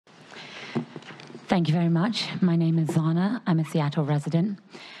Thank you very much. My name is Zarna. I'm a Seattle resident.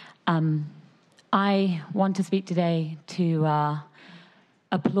 I want to speak today to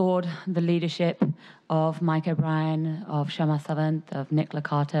applaud the leadership of Mike O'Brien, of Shama Savant, of Nicola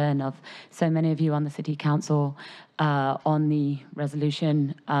Carter, and of so many of you on the City Council on the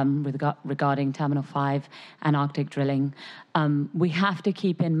resolution regarding Terminal 5 and Arctic drilling. We have to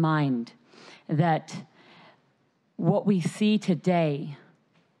keep in mind that what we see today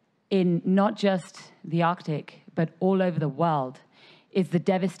in not just the Arctic, but all over the world, is the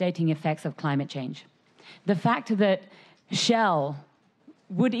devastating effects of climate change. The fact that Shell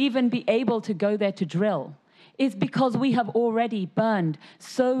would even be able to go there to drill is because we have already burned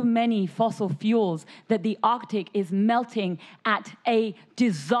so many fossil fuels that the Arctic is melting at a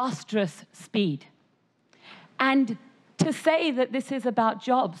disastrous speed. And to say that this is about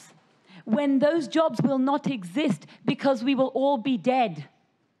jobs, when those jobs will not exist because we will all be dead.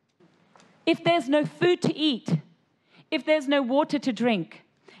 If there's no food to eat, if there's no water to drink,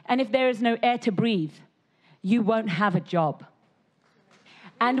 and if there is no air to breathe, you won't have a job.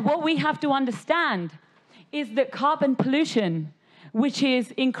 And what we have to understand is that carbon pollution, which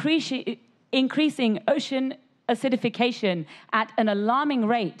is increasing ocean acidification at an alarming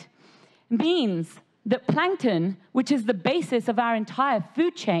rate, means that plankton, which is the basis of our entire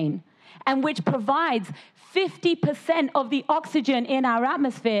food chain, and which provides 50% of the oxygen in our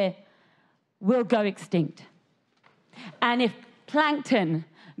atmosphere, will go extinct. And if plankton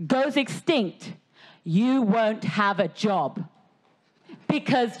goes extinct, you won't have a job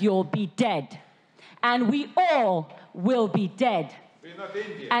because you'll be dead. And we all will be dead. We're not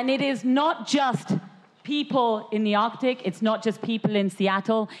India. And it is not just people in the Arctic, it's not just people in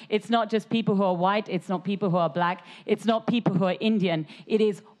Seattle, it's not just people who are white, it's not people who are black, it's not people who are Indian, it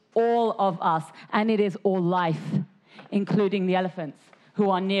is all of us, and it is all life, including the elephants, who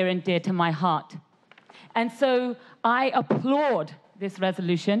are near and dear to my heart. And so I applaud this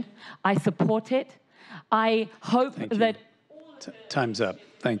resolution. I support it. I hope that... Time's up.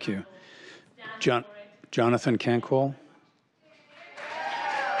 Thank you. Jonathan Canquil.